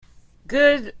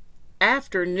Good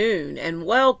afternoon and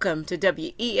welcome to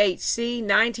WEHC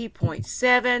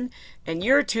 90.7, and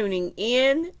you're tuning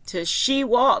in to She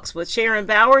Walks with Sharon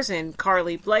Bowers and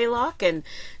Carleigh Blaylock, and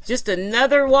just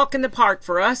another walk in the park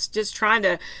for us, just trying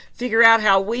to figure out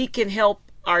how we can help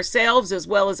ourselves as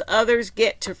well as others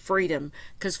get to freedom,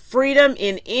 because freedom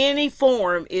in any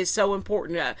form is so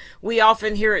important. We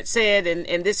often hear it said,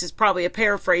 and this is probably a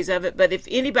paraphrase of it, but if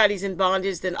anybody's in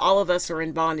bondage, then all of us are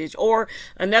in bondage. Or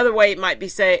another way it might be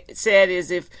said is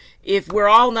if we're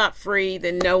all not free,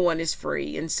 then no one is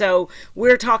free. And so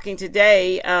we're talking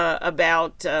today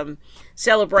about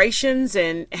celebrations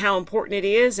and how important it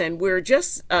is, and we're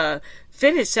just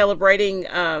finished celebrating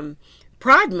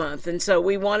Pride Month, and so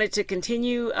we wanted to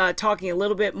continue talking a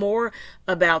little bit more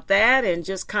about that and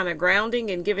just kind of grounding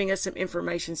and giving us some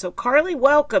information. So Carleigh,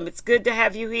 welcome. It's good to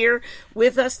have you here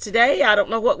with us today. I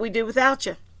don't know what we'd do without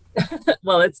you.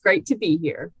 Well, it's great to be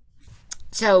here.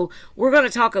 So we're going to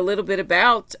talk a little bit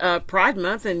about Pride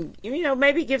Month and,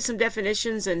 maybe give some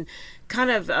definitions and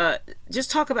kind of just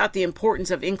talk about the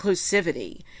importance of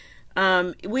inclusivity.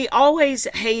 We always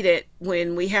hate it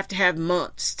when we have to have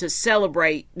months to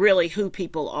celebrate really who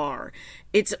people are.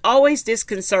 It's always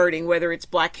disconcerting, whether it's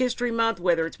Black History Month,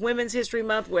 whether it's Women's History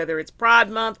Month, whether it's Pride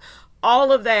Month.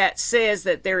 All of that says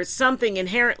that there is something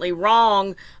inherently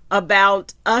wrong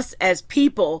about us as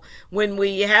people when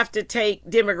we have to take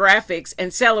demographics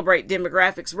and celebrate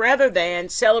demographics rather than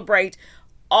celebrate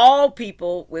all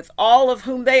people with all of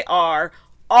whom they are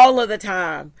all of the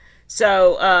time.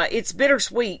 So it's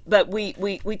bittersweet, but we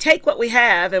take what we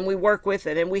have and we work with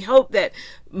it. And we hope that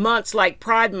months like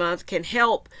Pride Month can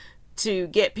help to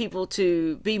get people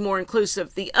to be more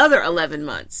inclusive the other 11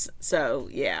 months. So,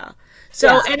 yeah.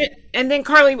 So, yeah. And then,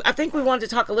 Carleigh, I think we wanted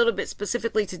to talk a little bit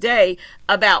specifically today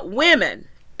about women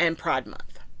and Pride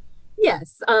Month.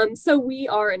 Yes. So we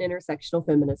are an intersectional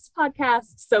feminist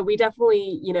podcast. So we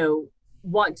definitely,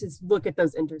 want to look at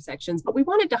those intersections, but we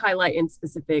wanted to highlight in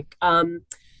specific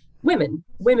women,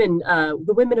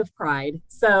 the women of Pride.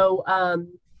 So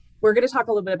we're going to talk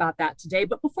a little bit about that today.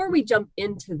 But before we jump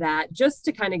into that, just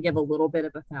to kind of give a little bit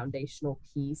of a foundational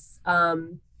piece,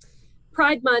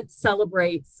 Pride Month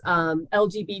celebrates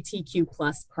LGBTQ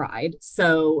plus pride.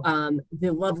 So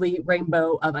the lovely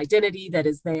rainbow of identity that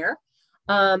is there.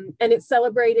 And it's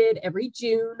celebrated every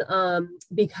June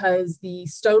because the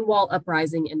Stonewall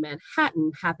Uprising in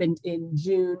Manhattan happened in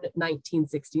June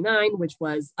 1969, which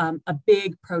was a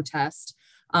big protest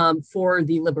for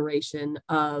the liberation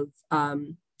of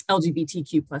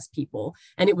LGBTQ plus people.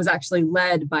 And it was actually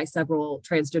led by several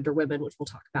transgender women, which we'll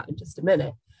talk about in just a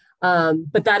minute.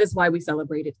 But that is why we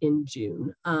celebrate it in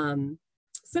June.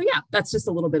 So yeah, that's just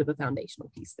a little bit of a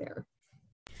foundational piece there.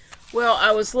 Well,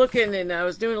 I was looking and I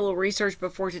was doing a little research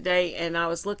before today, and I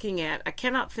was looking at, I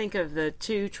cannot think of the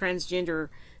two transgender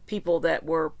people that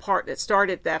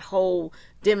started that whole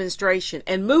demonstration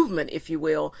and movement, if you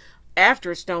will,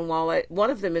 after Stonewall. One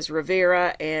of them is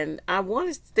Rivera, and I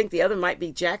want to think the other might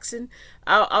be Jackson.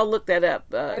 I'll look that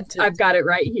up. I've got it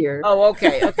right here. Oh,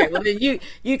 okay. Well, then you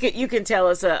can tell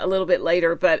us a little bit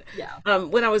later. But yeah.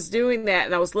 When I was doing that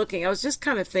and I was looking, I was just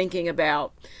kind of thinking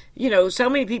about, so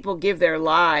many people give their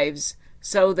lives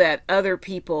so that other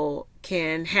people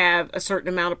can have a certain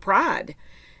amount of pride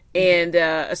and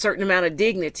a certain amount of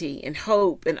dignity and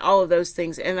hope and all of those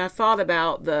things. And I thought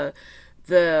about the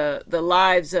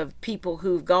lives of people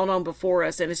who've gone on before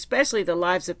us, and especially the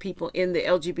lives of people in the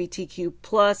LGBTQ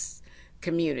plus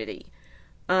community.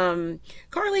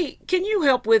 Carleigh, can you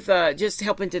help with just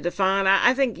helping to define?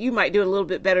 I think you might do it a little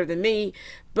bit better than me,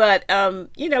 but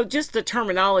just the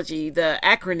terminology, the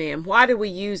acronym, why do we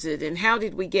use it and how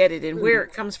did we get it and where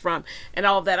it comes from and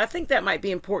all of that. I think that might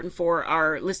be important for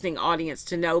our listening audience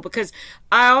to know, because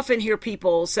I often hear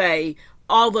people say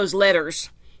all those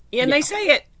letters, and they say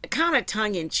it kind of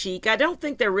tongue in cheek. I don't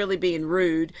think they're really being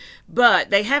rude, but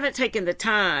they haven't taken the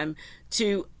time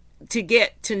to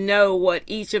get to know what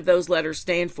each of those letters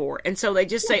stand for. And so they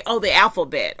just say, the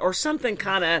alphabet or something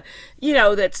kind of,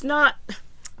 that's not,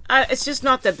 it's just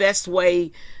not the best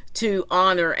way to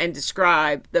honor and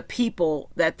describe the people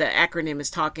that the acronym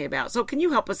is talking about. So can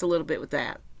you help us a little bit with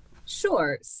that?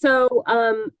 Sure. So,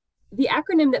 the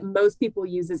acronym that most people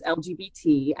use is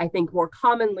LGBT. I think more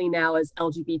commonly now is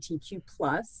LGBTQ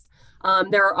plus.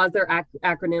 There are other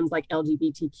acronyms like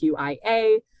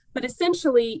LGBTQIA, but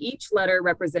essentially each letter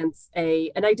represents an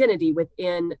identity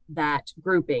within that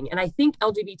grouping. And I think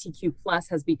LGBTQ plus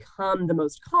has become the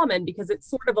most common because it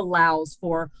sort of allows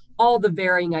for all the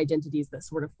varying identities that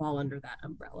sort of fall under that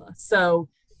umbrella. So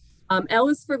L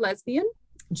is for lesbian,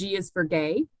 G is for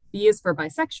gay, B is for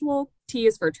bisexual, T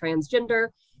is for transgender,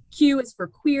 Q is for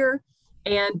queer,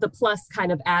 And the plus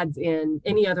kind of adds in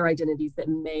any other identities that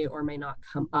may or may not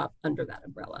come up under that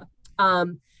umbrella.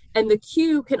 And the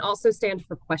Q can also stand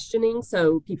for questioning.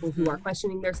 So people who are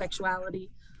questioning their sexuality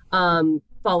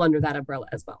fall under that umbrella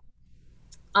as well.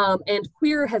 And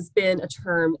queer has been a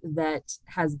term that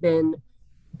has been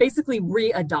basically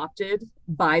readopted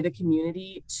by the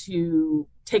community to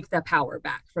take the power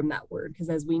back from that word. Because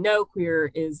as we know,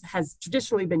 queer has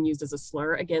traditionally been used as a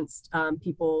slur against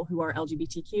people who are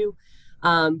LGBTQ,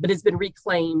 but it's been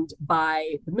reclaimed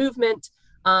by the movement.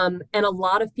 And a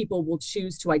lot of people will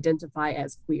choose to identify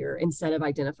as queer instead of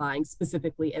identifying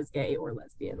specifically as gay or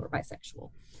lesbian or bisexual.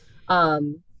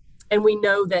 And we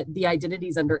know that the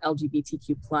identities under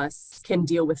LGBTQ plus can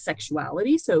deal with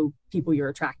sexuality, so people you're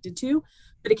attracted to,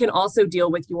 but it can also deal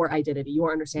with your identity,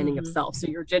 your understanding of self, so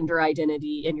your gender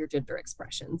identity and your gender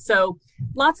expression. So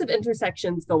lots of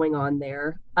intersections going on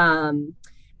there. And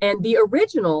the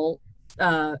original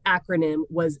acronym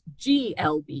was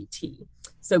GLBT,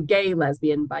 so gay,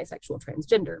 lesbian, bisexual,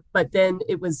 transgender. But then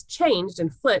it was changed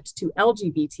and flipped to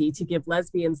LGBT to give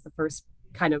lesbians the first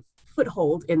kind of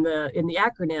foothold in the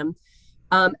acronym,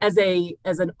 as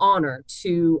an honor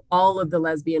to all of the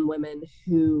lesbian women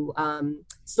who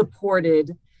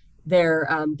supported their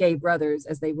gay brothers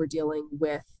as they were dealing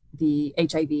with the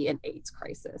HIV and AIDS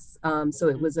crisis. So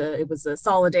it was a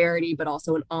solidarity, but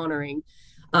also an honoring.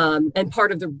 And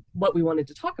part of what we wanted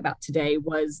to talk about today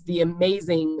was the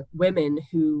amazing women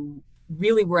who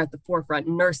really were at the forefront,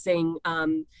 nursing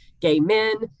gay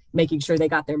men, making sure they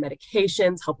got their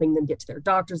medications, helping them get to their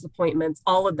doctor's appointments,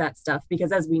 all of that stuff.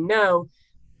 Because as we know,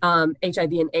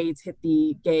 HIV and AIDS hit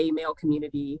the gay male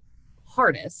community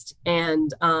hardest.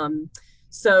 And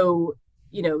so,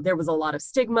 there was a lot of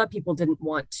stigma. People didn't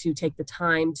want to take the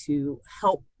time to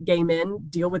help gay men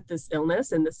deal with this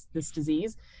illness and this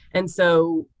disease. And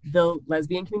so the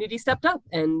lesbian community stepped up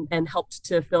and helped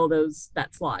to fill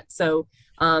that slot. So,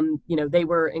 they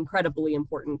were incredibly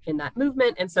important in that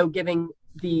movement. And so giving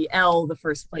the L the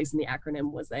first place in the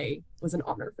acronym was an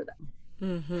honor for them.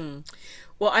 Mm-hmm.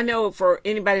 Well, I know for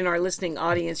anybody in our listening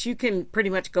audience, you can pretty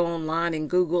much go online and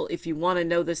Google if you want to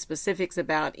know the specifics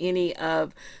about any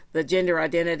of the gender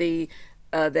identity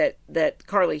that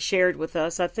Carleigh shared with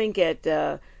us. I think at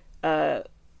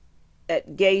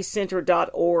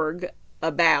gaycenter.org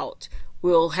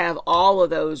we'll have all of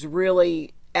those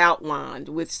really outlined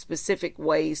with specific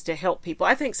ways to help people.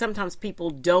 I think sometimes people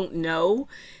don't know,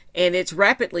 and it's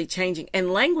rapidly changing,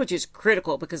 and language is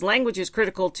critical because language is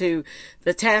critical to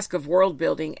the task of world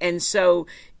building. And so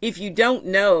if you don't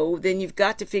know, then you've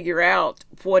got to figure out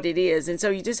what it is. And so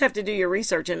you just have to do your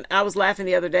research. And I was laughing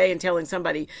the other day and telling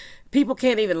somebody, people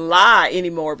can't even lie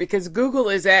anymore because Google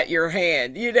is at your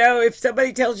hand. If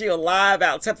somebody tells you a lie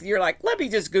about something, you're like, let me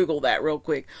just Google that real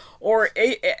quick. Or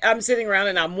I'm sitting around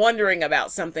and I'm wondering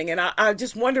about something, and I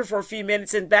just wonder for a few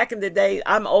minutes. And back in the day,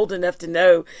 I'm old enough to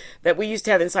know that we used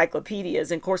to have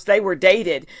encyclopedias. And of course, they were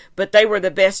dated, but they were the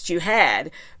best you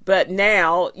had. But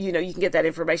now, you can get that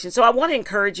information. So I want to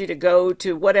encourage you to go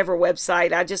to whatever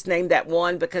website. I just named that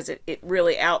one because it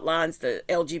really outlines the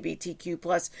LGBTQ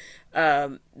plus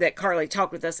that Carleigh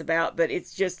talked with us about. But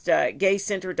it's just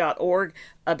gaycenter.org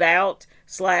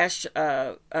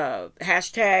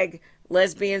 #hashtag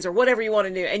lesbians or whatever you want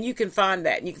to do. And you can find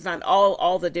that. And you can find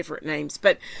all the different names.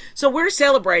 But so we're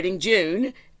celebrating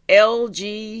June.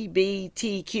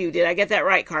 LGBTQ. Did I get that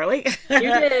right, Carleigh? You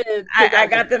did. I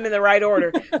got them in the right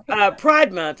order.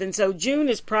 Pride Month. And so June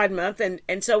is Pride Month.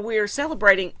 And so we are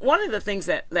celebrating. One of the things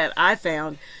that I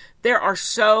found, there are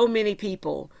so many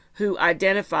people who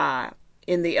identify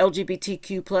in the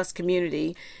LGBTQ plus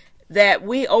community that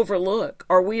we overlook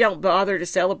or we don't bother to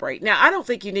celebrate. Now, I don't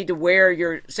think you need to wear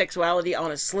your sexuality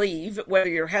on a sleeve, whether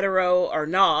you're hetero or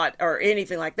not, or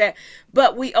anything like that.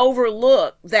 But we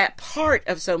overlook that part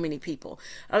of so many people.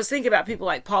 I was thinking about people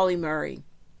like Pauli Murray,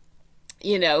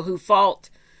 who fought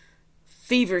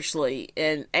feverishly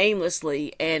and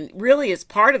aimlessly and really is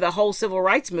part of the whole civil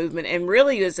rights movement and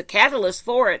really is a catalyst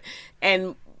for it.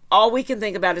 And all we can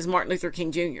think about is Martin Luther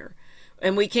King Jr.,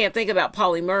 and we can't think about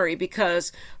Pauli Murray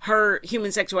because her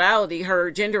human sexuality, her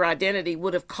gender identity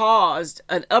would have caused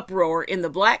an uproar in the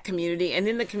Black community and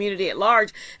in the community at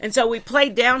large. And so we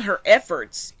played down her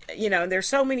efforts, and there's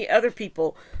so many other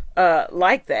people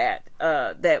like that,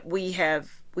 that we have.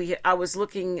 I was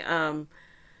looking at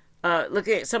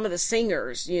some of the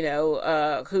singers,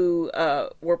 who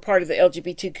were part of the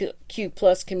LGBTQ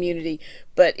plus community,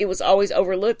 but it was always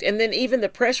overlooked. And then even the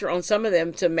pressure on some of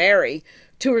them to marry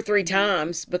 2 or 3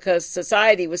 times because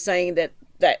society was saying that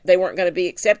they weren't going to be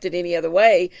accepted any other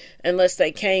way unless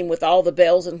they came with all the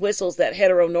bells and whistles that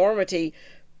heteronormity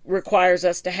requires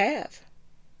us to have.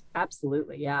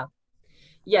 Absolutely. Yeah.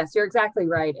 Yes, you're exactly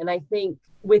right. And I think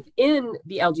within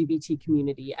the LGBT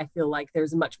community, I feel like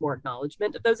there's much more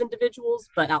acknowledgement of those individuals,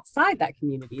 but outside that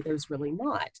community, there's really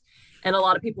not. And a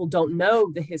lot of people don't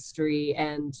know the history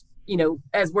and,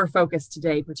 as we're focused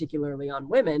today, particularly on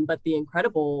women, but the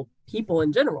incredible people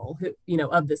in general who,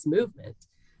 of this movement.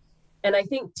 And I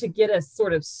think to get us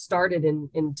sort of started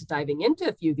into diving into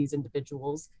a few of these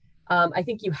individuals, I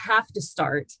think you have to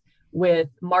start with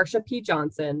Marsha P.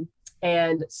 Johnson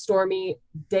and Stormy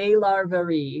De La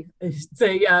Verie. It's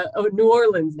a New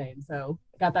Orleans name, so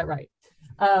I got that right.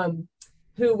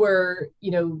 Who were,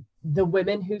 the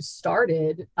women who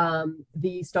started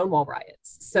the Stonewall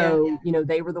riots. So,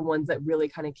 they were the ones that really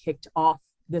kind of kicked off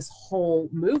this whole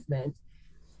movement.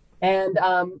 And,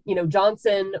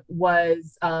 Johnson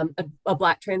was a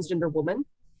Black transgender woman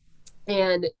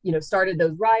and, started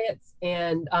those riots.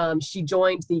 And she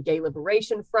joined the Gay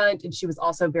Liberation Front. And she was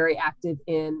also very active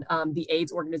in the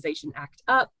AIDS organization ACT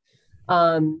UP.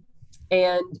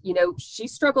 And, she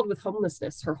struggled with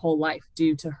homelessness her whole life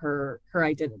due to her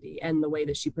identity and the way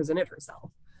that she presented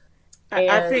herself. And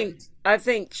I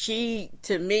think she,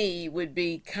 to me, would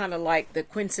be kind of like the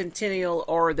quincentennial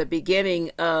or the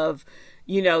beginning of,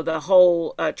 the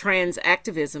whole trans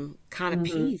activism kind of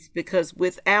piece, because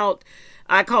without,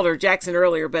 I called her Jackson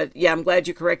earlier, but yeah, I'm glad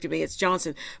you corrected me. It's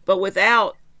Johnson. But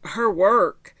without her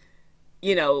work,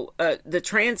 the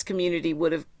trans community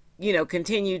would have,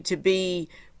 continued to be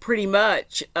pretty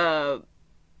much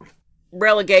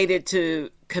relegated to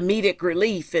comedic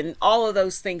relief and all of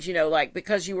those things, like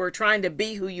because you were trying to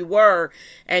be who you were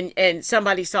and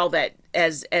somebody saw that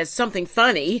as something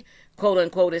funny, quote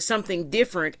unquote, as something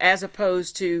different, as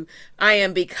opposed to I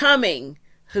am becoming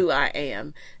who I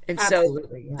am. And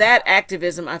Absolutely, so that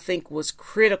activism, I think, was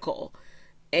critical.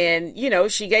 And,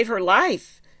 she gave her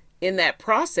life in that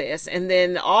process. And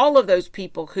then all of those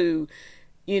people who,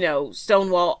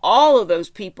 Stonewall, all of those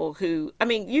people who,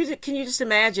 can you just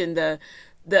imagine the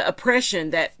oppression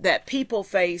that people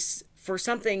face for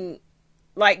something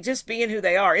like just being who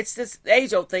they are? It's this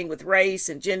age-old thing with race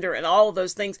and gender and all of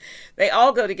those things. They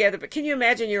all go together. But can you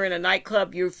imagine you're in a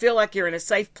nightclub, you feel like you're in a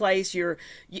safe place,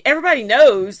 everybody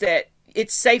knows that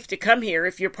it's safe to come here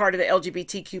if you're part of the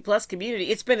LGBTQ plus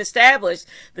community. It's been established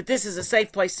that this is a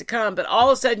safe place to come, but all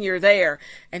of a sudden you're there,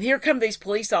 and here come these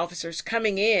police officers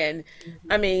coming in,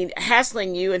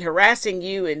 hassling you and harassing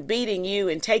you and beating you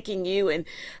and taking you. And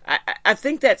I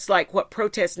think that's like what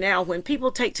protests now, when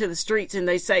people take to the streets and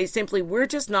they say simply, we're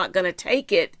just not going to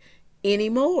take it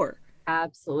anymore.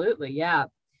 Absolutely. Yeah.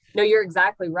 No, you're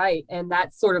exactly right. And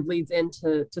that sort of leads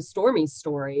into Stormy's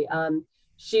story.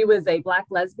 She was a Black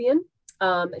lesbian.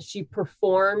 She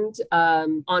performed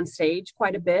on stage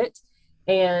quite a bit,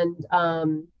 and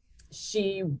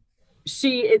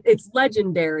it's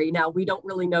legendary. Now, we don't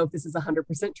really know if this is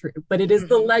 100% true, but it is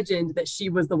the legend that she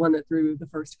was the one that threw the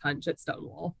first punch at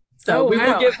Stonewall. So we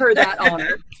will give her that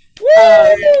honor.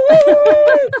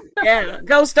 Yeah,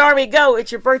 go Stormy, go!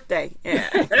 It's your birthday. Yeah,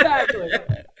 exactly.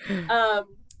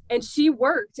 And she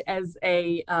worked as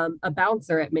a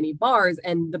bouncer at many bars,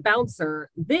 and the bouncer,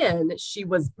 then she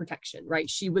was protection, right?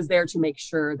 She was there to make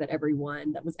sure that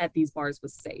everyone that was at these bars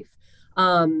was safe,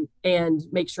 and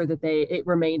make sure that it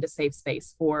remained a safe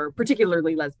space for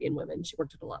particularly lesbian women. She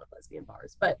worked at a lot of lesbian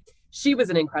bars, but she was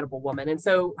an incredible woman. And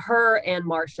so her and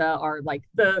Marsha are like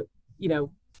the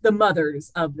mothers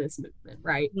of this movement,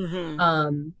 right?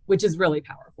 Which is really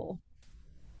powerful.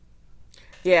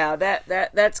 Yeah,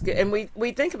 that's good. And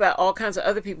we think about all kinds of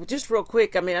other people. Just real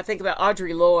quick, I think about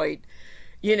Audre Lorde.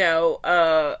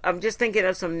 I'm just thinking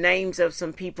of some names of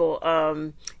some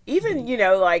people. Even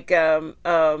like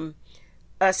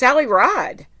Sally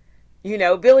Ride.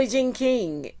 Billie Jean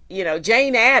King.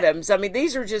 Jane Addams.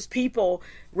 These are just people,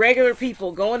 regular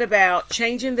people, going about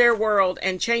changing their world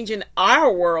and changing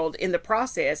our world in the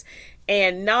process,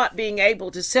 and not being able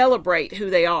to celebrate who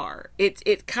they are.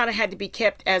 It kind of had to be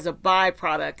kept as a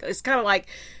byproduct. It's kind of like,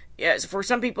 for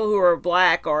some people who are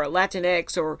Black or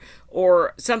Latinx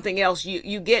or something else,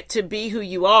 you get to be who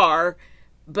you are,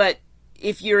 but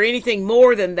if you're anything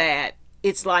more than that,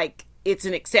 it's like it's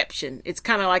an exception. It's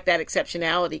kind of like that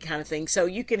exceptionality kind of thing. So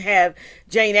you can have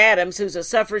Jane Addams, who's a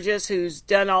suffragist, who's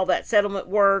done all that settlement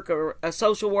work, or a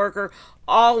social worker,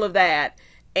 all of that,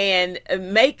 and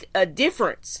make a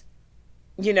difference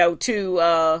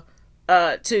to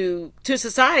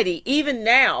society. Even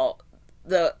now,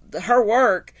 her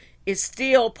work is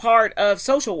still part of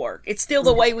social work. It's still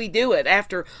the way we do it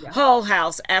after Hull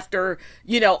House, after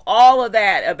all of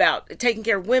that about taking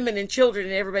care of women and children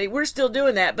and everybody. We're still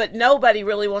doing that, but nobody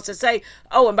really wants to say,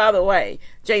 oh, and by the way,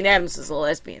 Jane Addams is a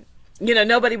lesbian.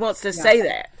 Nobody wants to say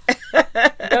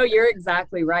that. No, you're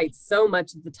exactly right. So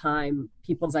much of the time,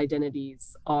 people's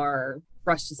identities are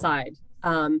brushed aside.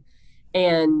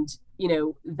 And,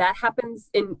 that happens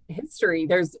in history.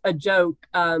 There's a joke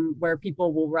where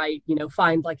people will write,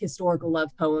 find like historical love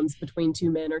poems between two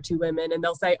men or two women, and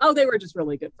they'll say, oh, they were just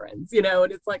really good friends,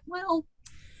 and it's like, well,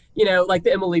 like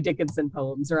the Emily Dickinson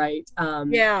poems, right?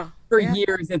 For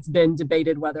years, it's been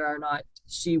debated whether or not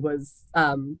she was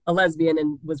a lesbian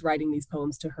and was writing these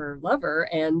poems to her lover.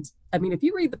 And I mean, if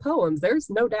you read the poems, there's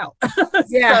no doubt.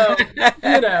 Yeah.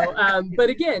 So, but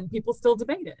again, people still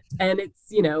debate it. And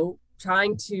it's,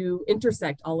 trying to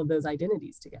intersect all of those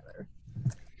identities together.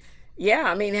 Yeah.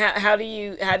 I mean, how do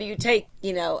you take,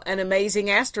 an amazing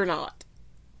astronaut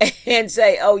and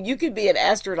say, oh, you could be an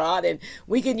astronaut and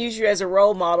we can use you as a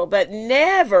role model, but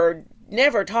never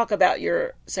talk about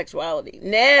your sexuality,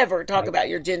 never talk about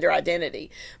your gender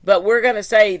identity. But we're going to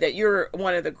say that you're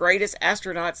one of the greatest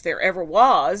astronauts there ever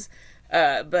was.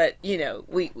 But,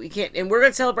 we can't, and we're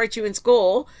going to celebrate you in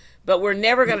school, but we're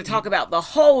never going to talk about the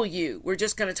whole you. We're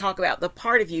just going to talk about the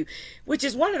part of you, which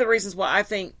is one of the reasons why I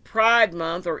think Pride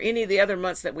Month or any of the other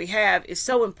months that we have is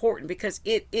so important, because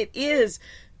it is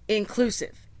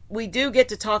inclusive. We do get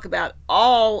to talk about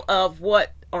all of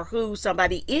what or who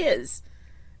somebody is.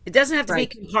 It doesn't have to be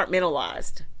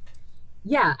compartmentalized.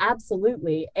 Yeah,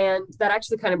 absolutely. And that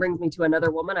actually kind of brings me to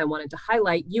another woman I wanted to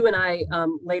highlight. You and I,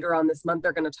 later on this month,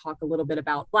 are going to talk a little bit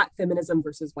about Black feminism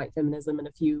versus white feminism and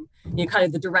a few, kind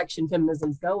of the direction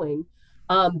feminism's going.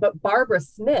 But Barbara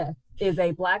Smith is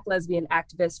a Black lesbian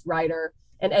activist, writer,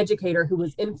 and educator who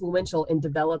was influential in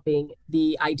developing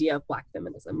the idea of Black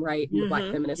feminism, right? The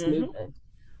Black feminist movement.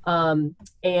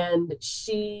 And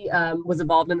she was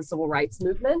involved in the civil rights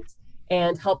movement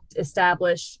and helped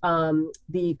establish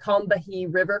the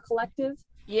Combahee River Collective,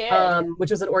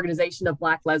 which was an organization of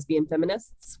Black lesbian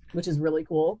feminists, which is really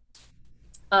cool.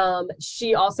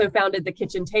 She also founded the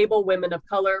Kitchen Table Women of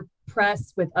Color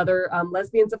Press with other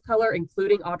lesbians of color,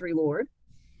 including Audre Lorde.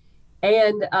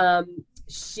 And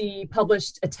she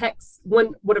published a text,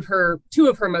 two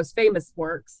of her most famous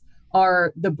works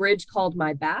are The Bridge Called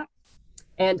My Back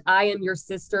and I Am Your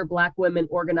Sister, Black Women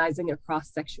Organizing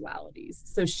Across Sexualities.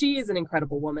 So she is an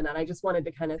incredible woman. And I just wanted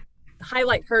to kind of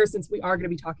highlight her since we are going to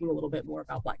be talking a little bit more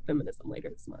about Black feminism later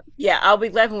this month. Yeah, I'll be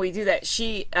glad when we do that.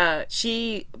 She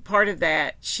part of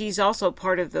that. She's also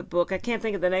part of the book. I can't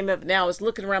think of the name of it now. I was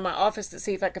looking around my office to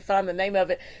see if I could find the name of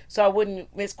it so I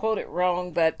wouldn't misquote it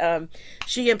wrong. But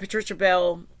she and Patricia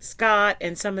Bell Scott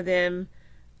and some of them,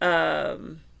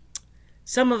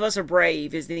 Some of Us Are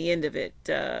Brave is the end of it.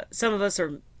 Some of Us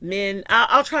Are Men.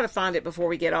 I'll try to find it before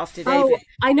we get off today. Oh,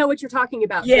 I know what you're talking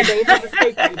about. Yeah. The name doesn't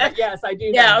escape me, but yes, I do.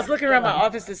 Yeah, I was looking around my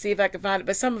office to see if I could find it.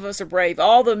 But Some of Us Are Brave.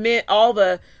 All the men, all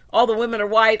the women are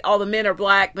white. All the men are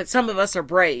black. But some of us are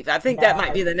brave. I think that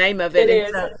might be the name of it.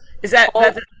 Is that?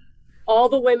 All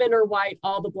the women are white,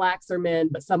 all the blacks are men,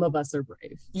 but some of us are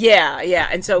brave. Yeah.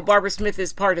 And so Barbara Smith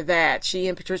is part of that. She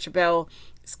and Patricia Bell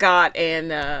Scott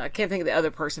and I can't think of the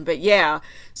other person, but yeah.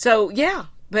 So yeah,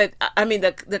 but I mean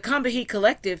the Combahee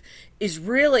Collective is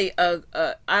really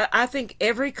I think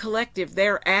every collective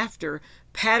thereafter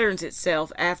patterns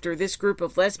itself after this group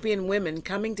of lesbian women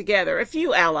coming together, a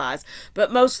few allies,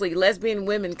 but mostly lesbian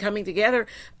women coming together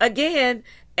again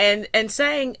and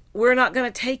saying, we're not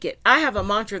going to take it. I have a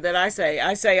mantra that I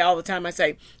say all the time. I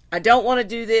say, I don't want to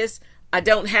do this. I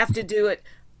don't have to do it.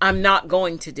 I'm not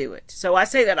going to do it. So I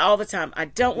say that all the time. I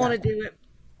don't want to do it.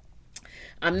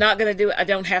 I'm not going to do it. I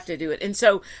don't have to do it. And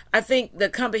so I think the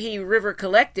Combahee River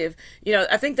Collective,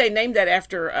 I think they named that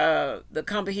after the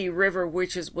Combahee River,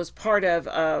 which was part of,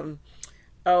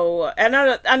 and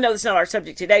I know it's not our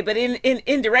subject today, but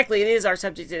indirectly it is our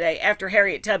subject today, after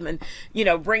Harriet Tubman,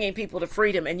 bringing people to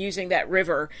freedom and using that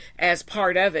river as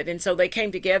part of it. And so they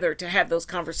came together to have those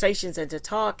conversations and to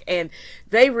talk, and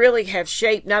they really have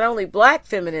shaped not only Black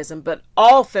feminism, but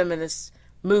all feminist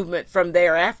movement from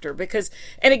thereafter.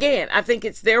 And again, I think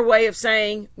it's their way of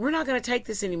saying, we're not going to take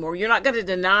this anymore. You're not going to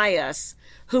deny us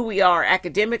who we are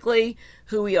academically,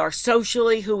 who we are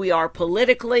socially, who we are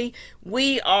politically.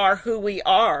 We are who we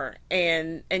are,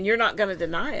 and you're not going to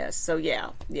deny us. So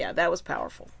yeah, that was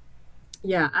powerful.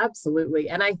 Yeah, absolutely.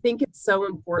 And I think it's so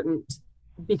important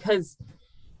because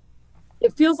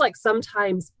it feels like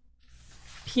sometimes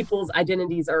people's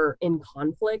identities are in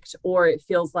conflict, or it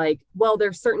feels like, well,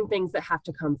 there's certain things that have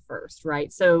to come first,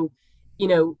 right? So,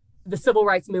 the civil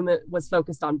rights movement was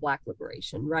focused on Black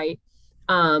liberation, right?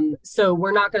 So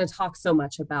we're not going to talk so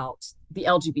much about the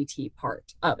LGBT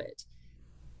part of it,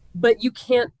 but you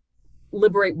can't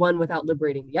liberate one without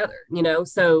liberating the other,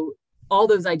 So all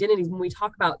those identities, when we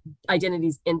talk about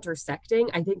identities intersecting,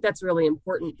 I think that's really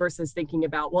important versus thinking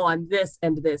about, well, I'm this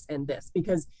and this and this,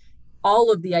 because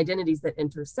all of the identities that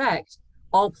intersect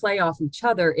all play off each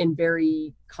other in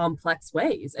very complex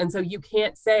ways. And so you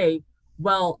can't say,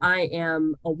 well, I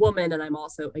am a woman and I'm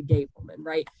also a gay woman,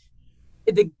 right?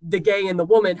 The gay and the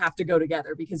woman have to go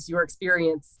together, because your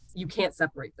experience, you can't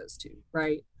separate those two,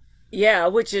 right? Yeah,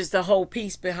 which is the whole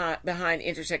piece behind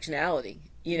intersectionality.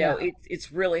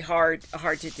 It's really hard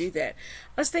to do that.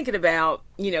 I was thinking about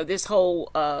this whole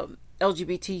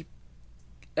LGBTQ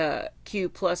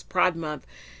plus Pride Month.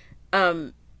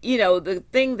 The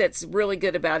thing that's really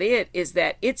good about it is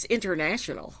that it's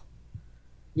international.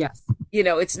 Yes.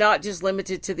 It's not just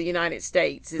limited to the United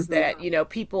States, is that,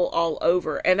 people all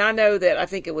over. And I know that, I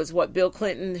think it was Bill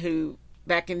Clinton, who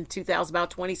back in 2000,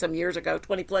 about 20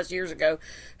 plus years ago,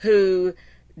 who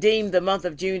deemed the month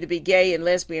of June to be Gay and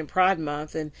Lesbian Pride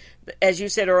Month. And as you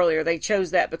said earlier, they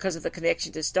chose that because of the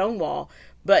connection to Stonewall.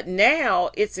 But now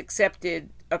it's accepted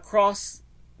across,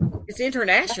 it's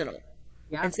international.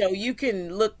 Yeah. And so you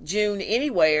can look June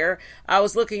anywhere. I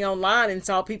was looking online and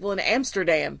saw people in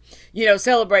Amsterdam,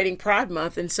 celebrating Pride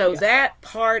Month. And so that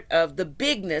part of the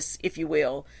bigness, if you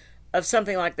will, of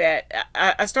something like that,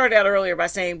 I started out earlier by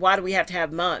saying, why do we have to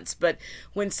have months? But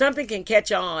when something can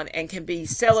catch on and can be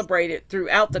celebrated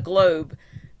throughout the globe,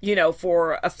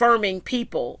 for affirming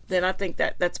people, then I think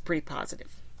that that's pretty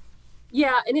positive.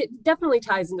 Yeah, and it definitely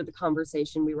ties into the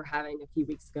conversation we were having a few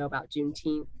weeks ago about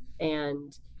Juneteenth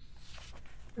and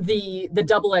the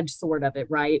double-edged sword of it,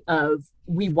 right? Of,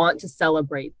 we want to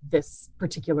celebrate this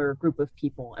particular group of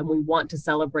people, and we want to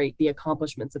celebrate the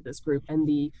accomplishments of this group and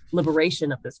the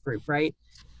liberation of this group, right?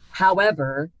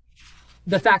 However,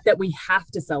 the fact that we have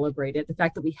to celebrate it, the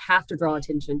fact that we have to draw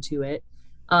attention to it,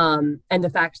 and the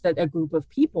fact that a group of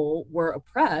people were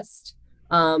oppressed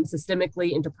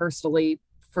systemically, interpersonally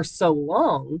for so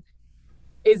long,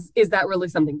 is that really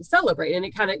something to celebrate? And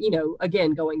it kind of,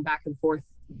 again, going back and forth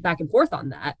on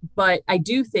that. But I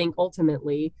do think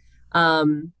ultimately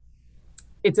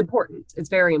it's important. It's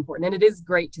very important. And it is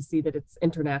great to see that it's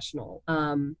international.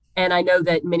 And I know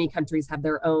that many countries have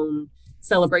their own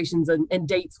celebrations and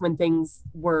dates when things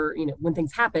were, when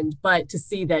things happened. But to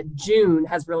see that June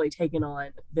has really taken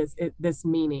on this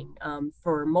meaning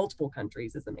for multiple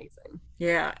countries is amazing.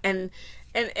 Yeah. And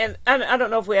I don't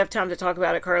know if we have time to talk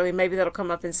about it, Carleigh. Maybe that'll come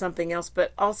up in something else.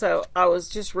 But also, I was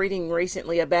just reading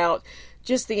recently about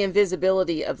just the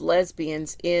invisibility of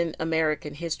lesbians in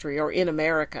American history, or in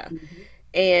America. Mm-hmm.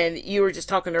 And you were just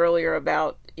talking earlier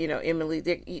about, Emily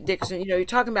Dickerson, you're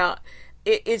talking about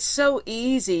it's so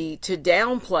easy to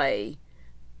downplay,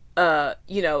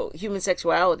 human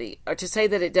sexuality, or to say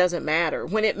that it doesn't matter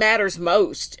when it matters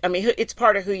most. I mean, it's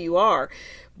part of who you are.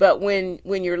 But when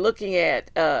you're looking at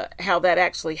how that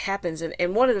actually happens,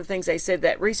 and one of the things they said,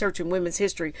 that research in women's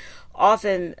history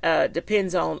often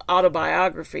depends on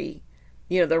autobiography,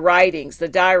 the writings, the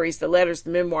diaries, the letters, the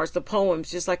memoirs, the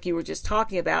poems, just like you were just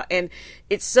talking about. And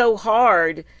it's so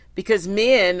hard because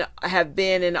men have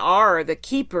been and are the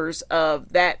keepers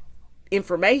of that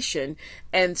information,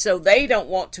 and so they don't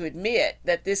want to admit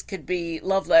that this could be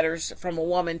love letters from a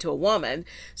woman to a woman.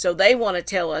 So they want to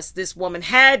tell us this woman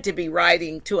had to be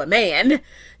writing to a man,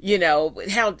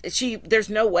 there's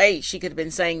no way she could have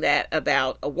been saying that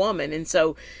about a woman. And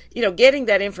so, getting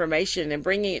that information and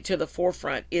bringing it to the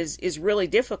forefront is really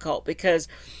difficult, because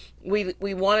we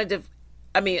wanted to,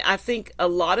 I think a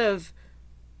lot of,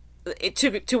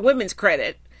 to women's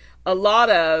credit, a lot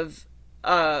of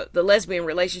the lesbian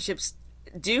relationships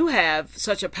do have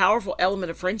such a powerful element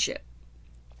of friendship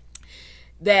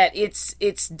that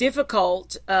it's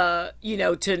difficult, to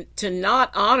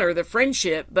not honor the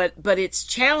friendship, but it's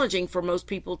challenging for most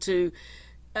people to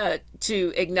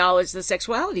acknowledge the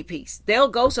sexuality piece. They'll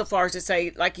go so far as to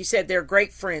say, like you said, they're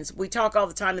great friends. We talk all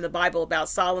the time in the Bible about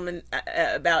Solomon,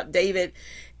 about David,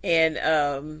 and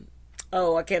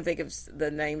I can't think of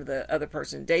the name of the other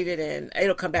person, David, and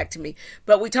it'll come back to me.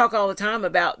 But we talk all the time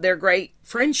about their great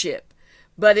friendship.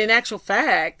 But in actual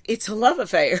fact, it's a love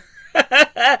affair.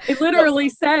 It literally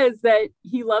says that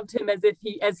he loved him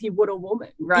as he would a woman,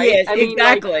 right? Yes,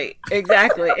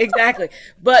 exactly.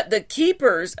 But the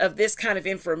keepers of this kind of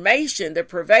information, the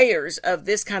purveyors of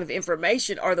this kind of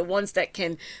information, are the ones that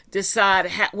can decide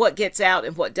what gets out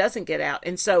and what doesn't get out.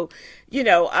 And so,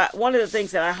 one of the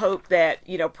things that I hope that,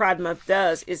 Pride Month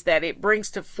does is that it brings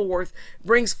forth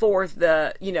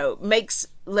the, makes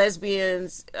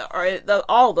lesbians, or the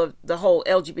whole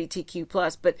LGBTQ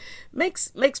plus, but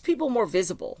makes people more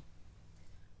visible.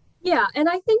 Yeah, and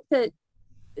I think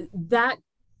that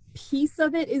piece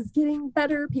of it is getting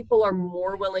better. People are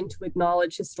more willing to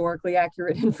acknowledge historically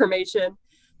accurate information.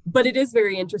 But it is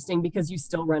very interesting because you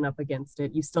still run up against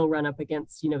it. You still run up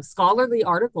against, scholarly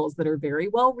articles that are very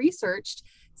well researched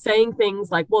saying things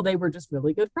like, well, they were just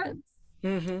really good friends.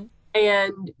 Mm-hmm.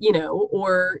 And,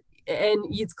 and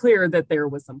it's clear that there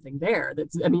was something there.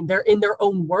 They're in their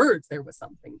own words, there was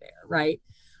something there, right?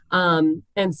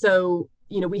 And so,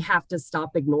 we have to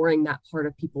stop ignoring that part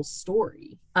of people's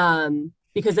story.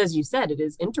 Because as you said, it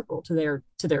is integral to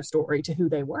their story, to who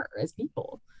they were as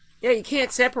people. Yeah, you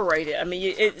can't separate it. I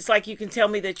mean, it's like you can tell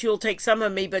me that you'll take some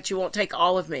of me, but you won't take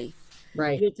all of me.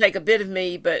 Right. You'll take a bit of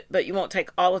me, but you won't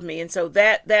take all of me. And so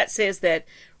that says that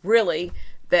really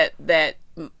that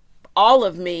all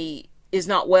of me is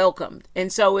not welcomed.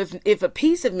 And so if a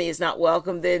piece of me is not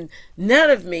welcome, then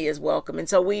none of me is welcome. And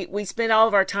so we spend all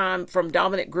of our time from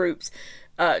dominant groups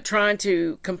trying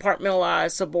to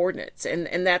compartmentalize subordinates.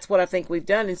 And that's what I think we've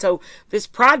done. And so this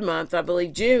Pride Month, I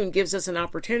believe June, gives us an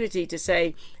opportunity to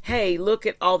say, hey, look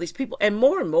at all these people. And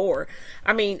more.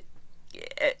 I mean,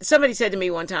 somebody said to me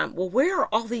one time, well, where are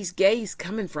all these gays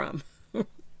coming from?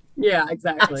 Yeah,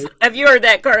 exactly. Have you heard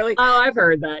that, Carleigh? Oh, I've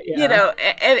heard that, yeah.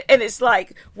 And it's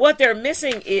like what they're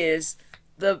missing is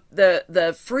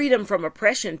the freedom from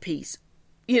oppression piece.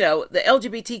 The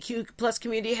LGBTQ plus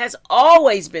community has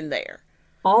always been there.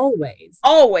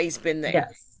 Always been there.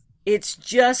 Yes. It's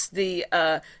just the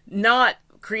not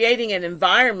creating an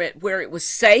environment where it was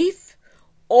safe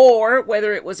or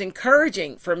whether it was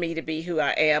encouraging for me to be who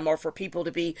I am or for people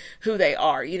to be who they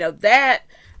are.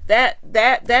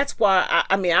 That's why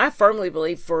I firmly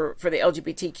believe for the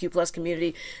LGBTQ plus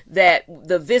community that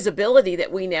the visibility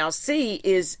that we now see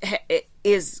is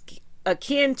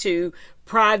akin to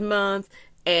Pride Month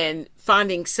and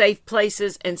finding safe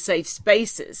places and safe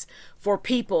spaces for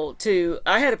people to.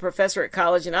 I had a professor at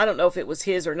college, and I don't know if it was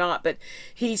his or not, but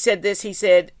he said this. He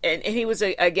said, and he was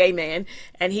a gay man,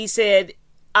 and he said,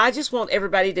 I just want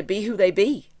everybody to be who they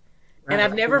be. Right. And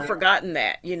I've never forgotten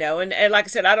that, and like I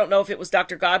said, I don't know if it was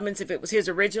Dr. Godman's, if it was his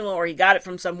original or he got it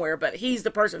from somewhere, but he's the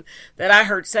person that I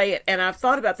heard say it. And I've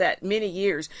thought about that many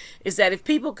years, is that if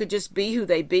people could just be who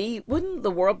they be, wouldn't the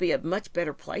world be a much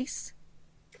better place?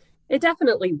 It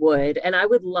definitely would. And I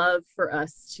would love for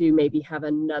us to maybe have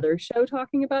another show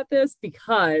talking about this,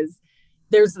 because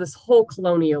there's this whole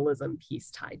colonialism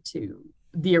piece tied to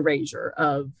the erasure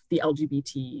of the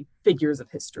LGBT figures of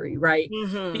history, right?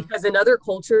 Mm-hmm. Because in other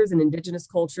cultures, in indigenous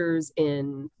cultures,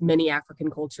 in many African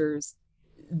cultures,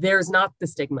 there's not the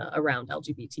stigma around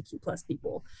LGBTQ plus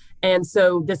people. And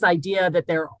so this idea that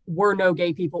there were no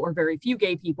gay people or very few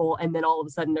gay people, and then all of a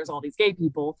sudden there's all these gay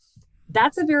people,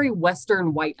 that's a very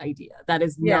Western white idea. That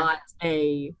is not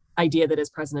a idea that is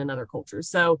present in other cultures.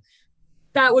 So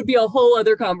that would be a whole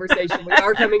other conversation. We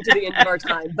are coming to the end of our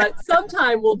time, but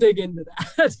sometime we'll dig into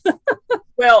that.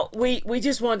 Well, we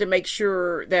just wanted to make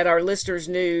sure that our listeners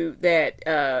knew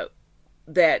that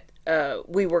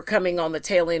we were coming on the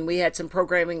tail end. We had some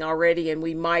programming already, and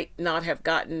we might not have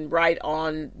gotten right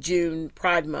on June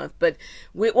Pride Month. But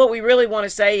what we really want to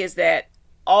say is that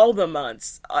all the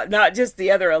months, not just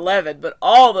the other 11, but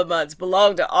all the months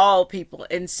belong to all people.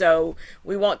 And so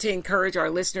we want to encourage our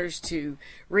listeners to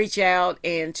reach out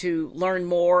and to learn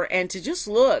more and to just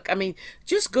look. I mean,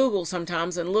 just Google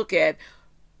sometimes and look at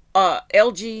here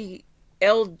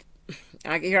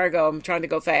I go, I'm trying to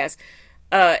go fast.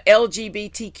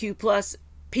 LGBTQ plus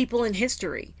people in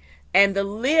history. And the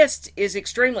list is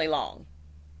extremely long.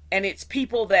 And it's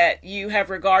people that you have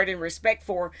regard and respect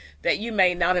for that you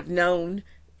may not have known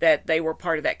that they were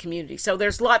part of that community. So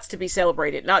there's lots to be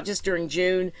celebrated, not just during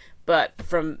June, but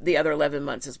from the other 11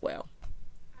 months as well.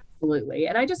 Absolutely.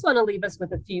 And I just want to leave us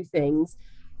with a few things.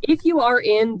 If you are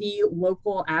in the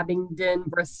local Abingdon,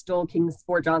 Bristol,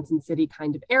 Kingsport, Johnson City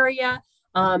kind of area,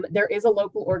 there is a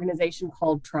local organization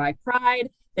called Tri Pride.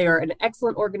 They are an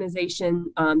excellent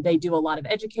organization. They do a lot of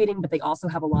educating, but they also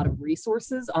have a lot of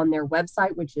resources on their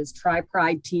website, which is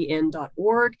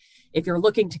tripridetn.org. If you're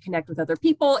looking to connect with other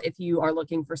people, if you are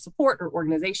looking for support or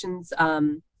organizations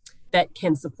that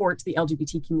can support the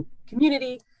LGBT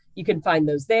community, you can find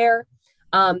those there.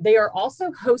 They are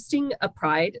also hosting a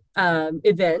Pride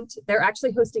event. They're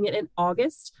actually hosting it in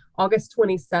August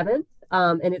 27th.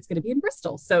 And it's going to be in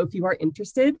Bristol. So if you are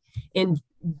interested in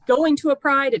going to a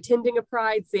Pride, attending a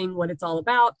Pride, seeing what it's all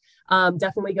about,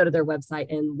 definitely go to their website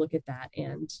and look at that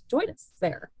and join us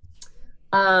there.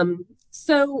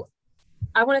 So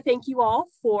I want to thank you all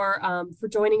for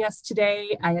joining us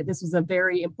today. This was a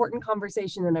very important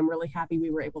conversation, and I'm really happy we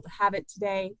were able to have it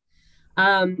today.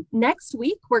 Next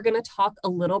week, we're going to talk a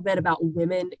little bit about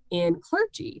women in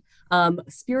clergy,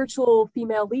 spiritual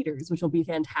female leaders, which will be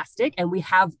fantastic. And we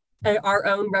have our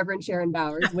own Reverend Sharon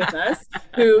Bowers with us,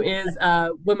 who is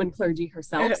a woman clergy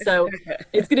herself. So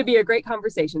it's going to be a great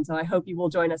conversation. So I hope you will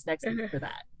join us next week for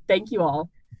that. Thank you all.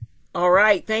 All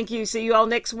right. Thank you. See you all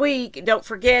next week. Don't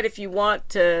forget, if you want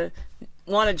to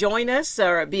join us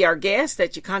or be our guest,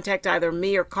 that you contact either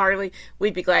me or Carleigh.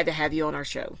 We'd be glad to have you on our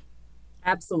show.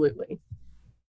 Absolutely.